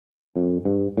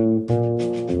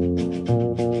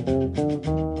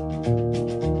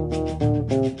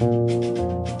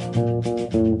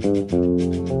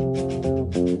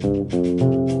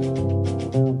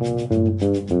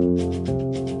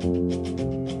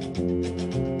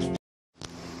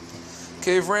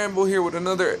Cave Ramble here with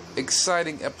another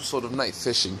exciting episode of night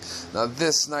fishing. Now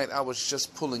this night I was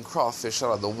just pulling crawfish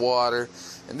out of the water,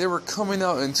 and they were coming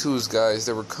out in twos, guys.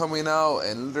 They were coming out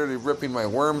and literally ripping my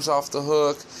worms off the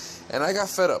hook, and I got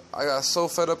fed up. I got so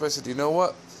fed up, I said, you know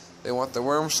what? They want the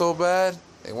worms so bad,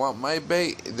 they want my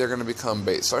bait, they're going to become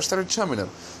bait. So I started chumming them.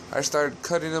 I started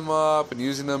cutting them up and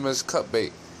using them as cut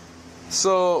bait.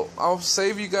 So I'll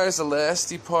save you guys the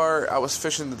lasty part. I was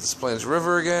fishing the Des Plaines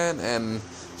River again, and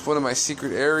it's one of my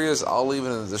secret areas. I'll leave it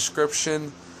in the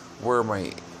description where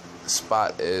my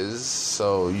spot is,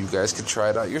 so you guys can try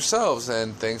it out yourselves.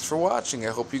 And thanks for watching.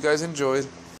 I hope you guys enjoyed.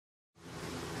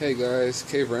 Hey guys,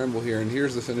 Cave Ramble here, and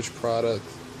here's the finished product.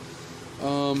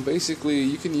 Basically,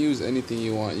 you can use anything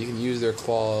you want. You can use their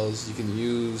claws, you can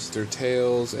use their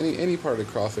tails, any part of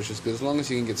the crawfish is good, as long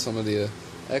as you can get some of the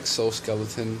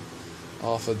exoskeleton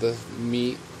off of the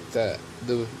meat that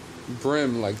the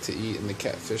brim like to eat and the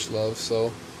catfish love.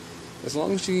 So as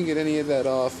long as you can get any of that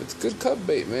off, it's good cut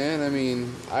bait, man. I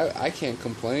mean, I can't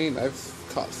complain. I've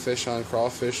caught fish on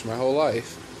crawfish my whole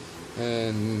life,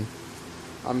 and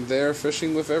I'm there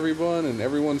fishing with everyone, and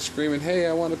everyone's screaming, hey,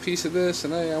 I want a piece of this,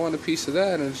 and hey, I want a piece of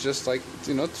that, and it's just like,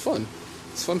 you know, it's fun.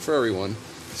 It's fun for everyone.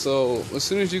 So as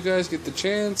soon as you guys get the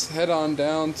chance, head on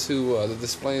down to the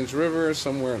Des Plaines River,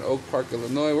 somewhere in Oak Park,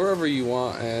 Illinois, wherever you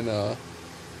want, and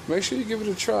make sure you give it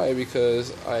a try,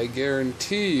 because I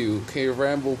guarantee you, Cave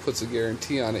Ramble puts a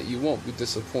guarantee on it, you won't be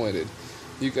disappointed.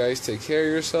 You guys take care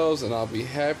of yourselves, and I'll be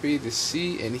happy to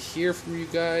see and hear from you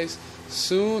guys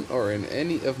soon or in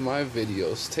any of my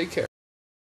videos. Take care.